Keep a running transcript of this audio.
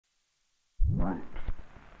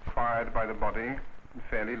required by the body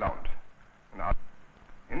fairly lumped. Now,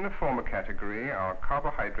 in the former category are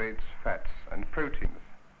carbohydrates, fats, and proteins.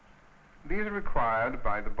 These are required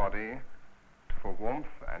by the body for warmth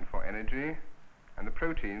and for energy, and the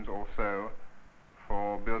proteins also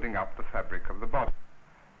for building up the fabric of the body.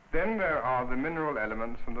 Then there are the mineral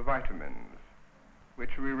elements and the vitamins,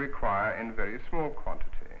 which we require in very small quantity.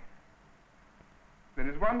 There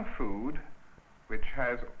is one food which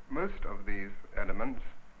has most of these elements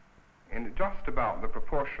in just about the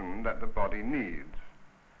proportion that the body needs,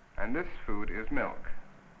 and this food is milk.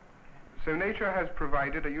 So nature has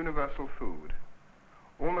provided a universal food.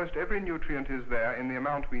 Almost every nutrient is there in the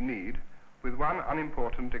amount we need, with one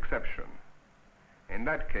unimportant exception. In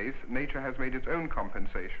that case, nature has made its own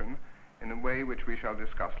compensation in a way which we shall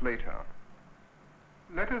discuss later.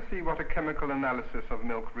 Let us see what a chemical analysis of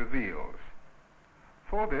milk reveals.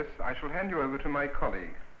 For this, I shall hand you over to my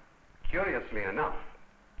colleague. Curiously enough,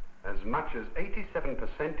 as much as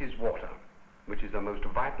 87% is water, which is the most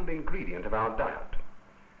vital ingredient of our diet.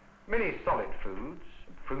 Many solid foods,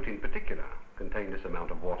 fruit in particular, contain this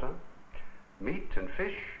amount of water. Meat and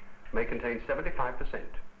fish may contain 75%.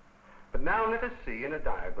 But now let us see in a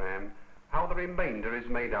diagram how the remainder is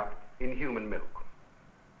made up in human milk.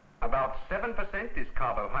 About 7% is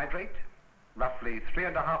carbohydrate, roughly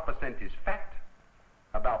 3.5% is fat,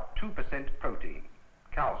 about 2% protein.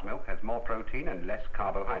 Cow's milk has more protein and less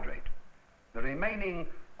carbohydrate. The remaining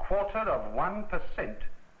 0.25%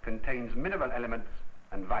 contains mineral elements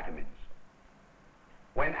and vitamins.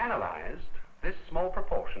 When analyzed, this small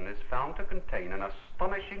proportion is found to contain an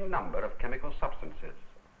astonishing number of chemical substances.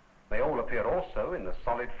 They all appear also in the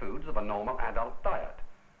solid foods of a normal adult diet,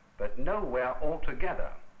 but nowhere altogether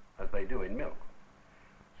as they do in milk.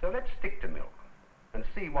 So let's stick to milk and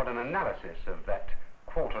see what an analysis of that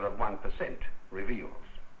 0.25% reveals.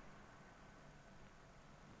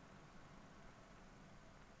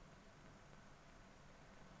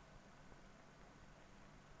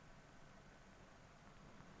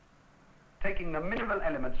 Taking the mineral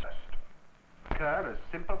elements first, occur as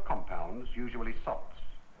simple compounds, usually salts.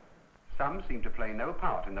 Some seem to play no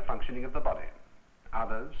part in the functioning of the body.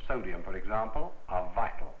 Others, sodium for example, are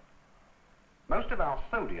vital. Most of our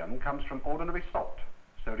sodium comes from ordinary salt,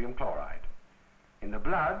 sodium chloride. In the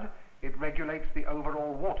blood, it regulates the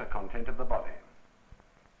overall water content of the body.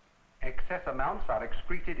 Excess amounts are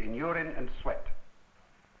excreted in urine and sweat.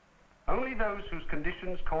 Only those whose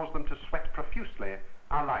conditions cause them to sweat profusely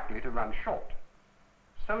are likely to run short.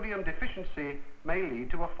 Sodium deficiency may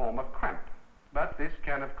lead to a form of cramp, but this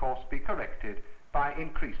can of course be corrected by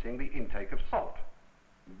increasing the intake of salt,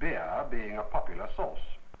 beer being a popular source.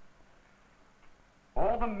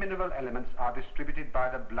 All the mineral elements are distributed by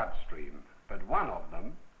the bloodstream, but one of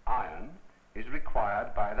them, iron, is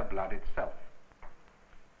required by the blood itself.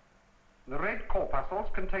 The red corpuscles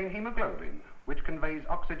contain hemoglobin, which conveys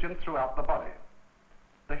oxygen throughout the body.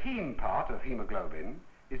 The heme part of hemoglobin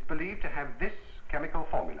is believed to have this chemical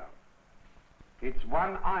formula. Its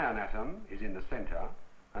one iron atom is in the center,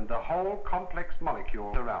 and the whole complex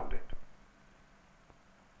molecule around it.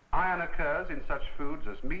 Iron occurs in such foods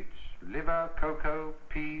as meats, liver, cocoa,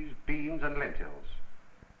 peas, beans, and lentils.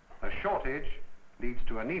 A shortage leads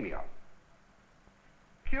to anemia.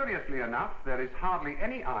 Curiously enough, there is hardly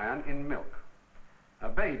any iron in milk. A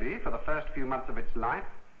baby, for the first few months of its life,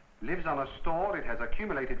 lives on a store it has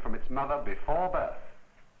accumulated from its mother before birth.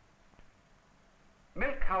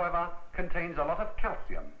 Milk, however, contains a lot of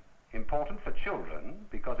calcium, important for children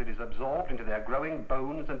because it is absorbed into their growing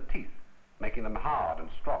bones and teeth, making them hard and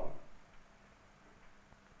strong.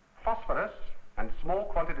 Phosphorus and small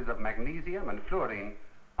quantities of magnesium and fluorine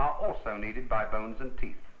are also needed by bones and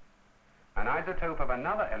teeth. An isotope of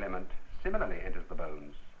another element similarly enters the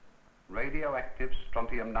bones, radioactive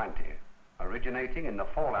strontium-90, originating in the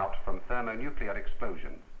fallout from thermonuclear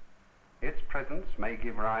explosions. Its presence may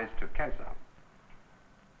give rise to cancer.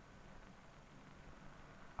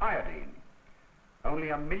 Iodine. Only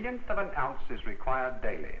 1/1,000,000th of an ounce is required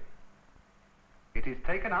daily. It is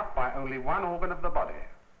taken up by only one organ of the body,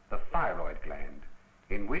 the thyroid gland,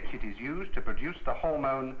 in which it is used to produce the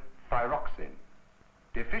hormone thyroxine.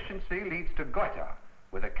 Deficiency leads to goiter,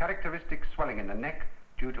 with a characteristic swelling in the neck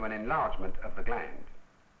due to an enlargement of the gland.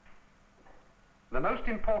 The most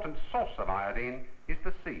important source of iodine is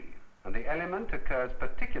the sea, and the element occurs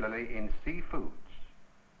particularly in seafoods.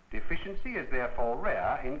 Deficiency is therefore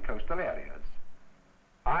rare in coastal areas.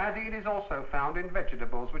 Iodine is also found in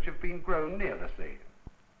vegetables which have been grown near the sea.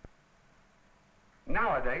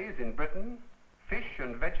 Nowadays in Britain, fish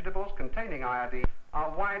and vegetables containing iodine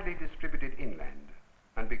are widely distributed inland,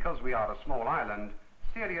 and because we are a small island,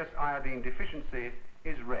 serious iodine deficiency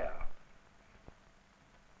is rare.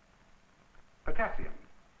 Potassium.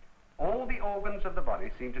 All the organs of the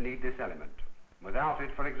body seem to need this element. Without it,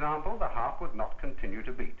 for example, the heart would not continue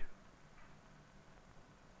to beat.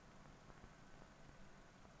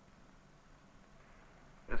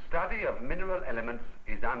 The study of mineral elements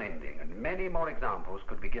is unending, and many more examples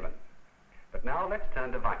could be given. But now let's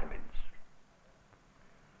turn to vitamins.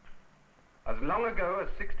 As long ago as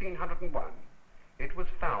 1601, it was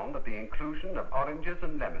found that the inclusion of oranges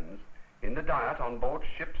and lemons in the diet on board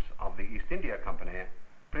ships of the East India Company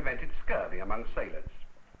prevented scurvy among sailors.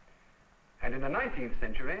 And in the 19th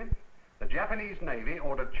century, the Japanese Navy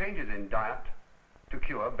ordered changes in diet to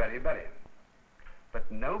cure beriberi. But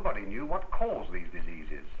nobody knew what caused these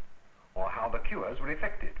diseases or how the cures were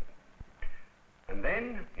effected. And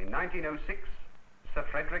then, in 1906, Sir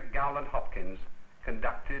Frederick Gowland Hopkins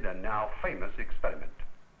conducted a now famous experiment.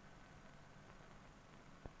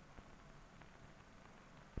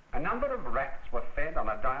 A number of rats were fed on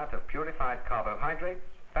a diet of purified carbohydrates,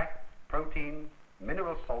 fats, proteins,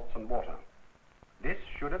 mineral salts, and water. This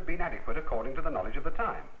should have been adequate according to the knowledge of the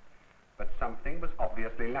time, but something was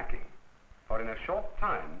obviously lacking, for in a short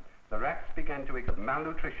time the rats began to exhibit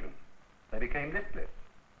malnutrition. They became listless,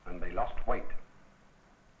 and they lost weight.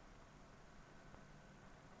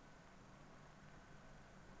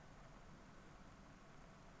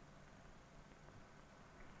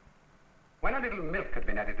 When a little milk had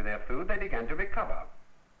been added to their food, they began to recover.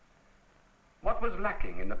 What was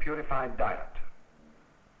lacking in the purified diet?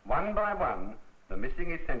 One by one, the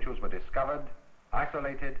missing essentials were discovered,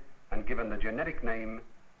 isolated, and given the generic name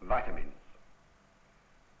vitamins.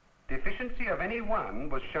 Deficiency of any one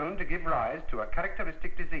was shown to give rise to a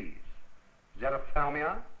characteristic disease: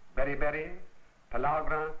 xerophthalmia, beriberi,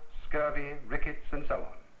 pellagra, scurvy, rickets, and so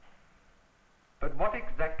on. But what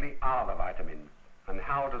exactly are the vitamins, and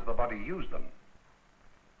how does the body use them?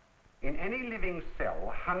 In any living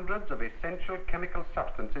cell, hundreds of essential chemical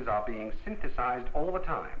substances are being synthesized all the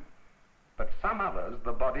time, but some others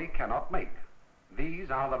the body cannot make. These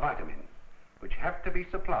are the vitamins, which have to be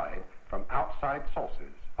supplied from outside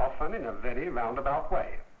sources, often in a very roundabout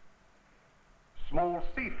way. Small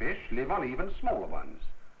sea fish live on even smaller ones,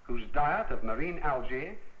 whose diet of marine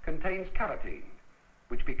algae contains carotene,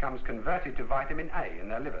 which becomes converted to vitamin A in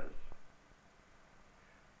their livers.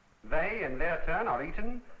 They, in their turn, are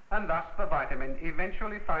eaten, and thus the vitamin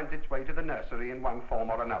eventually finds its way to the nursery in one form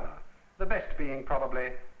or another, the best being probably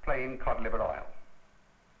plain cod liver oil.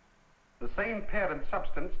 The same parent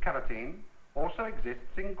substance, carotene, also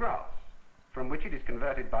exists in grass, from which it is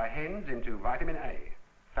converted by hens into vitamin A,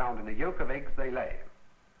 found in the yolk of eggs they lay.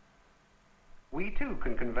 We too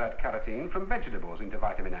can convert carotene from vegetables into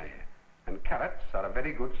vitamin A, and carrots are a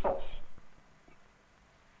very good source.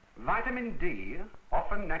 Vitamin D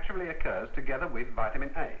often naturally occurs together with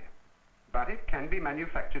vitamin A, but it can be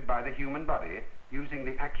manufactured by the human body using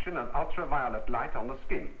the action of ultraviolet light on the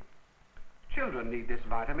skin. Children need this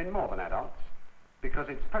vitamin more than adults because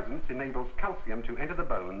its presence enables calcium to enter the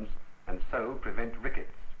bones and so prevent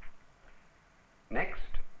rickets. Next,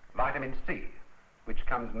 vitamin C, which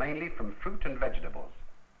comes mainly from fruit and vegetables.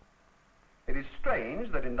 It is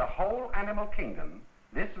strange that in the whole animal kingdom,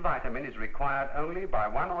 this vitamin is required only by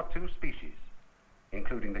 1 or 2 species,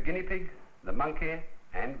 including the guinea pig, the monkey,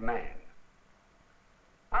 and man.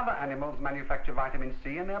 Other animals manufacture vitamin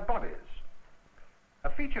C in their bodies. A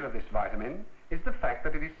feature of this vitamin is the fact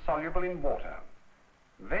that it is soluble in water.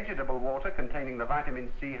 Vegetable water containing the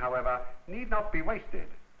vitamin C, however, need not be wasted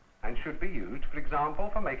and should be used, for example,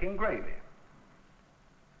 for making gravy.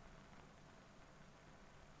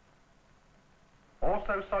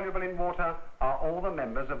 Also soluble in water are all the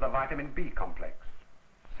members of the vitamin B complex,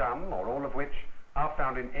 some or all of which are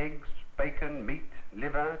found in eggs, bacon, meat,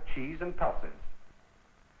 liver, cheese, and pulses.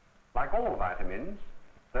 Like all vitamins,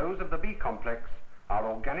 those of the B complex are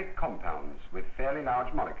organic compounds with fairly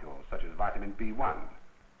large molecules, such as vitamin B1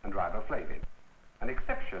 and riboflavin. An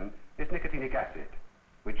exception is nicotinic acid,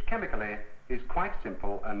 which chemically is quite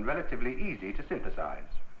simple and relatively easy to synthesize.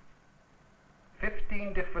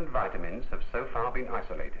 15 different vitamins have so far been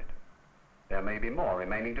isolated. There may be more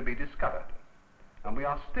remaining to be discovered, and we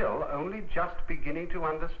are still only just beginning to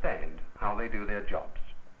understand how they do their jobs.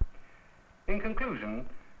 In conclusion,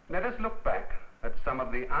 let us look back at some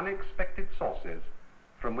of the unexpected sources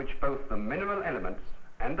from which both the mineral elements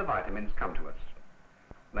and the vitamins come to us.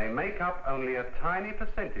 They make up only a tiny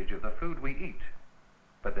percentage of the food we eat,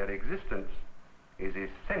 but their existence is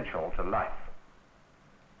essential to life.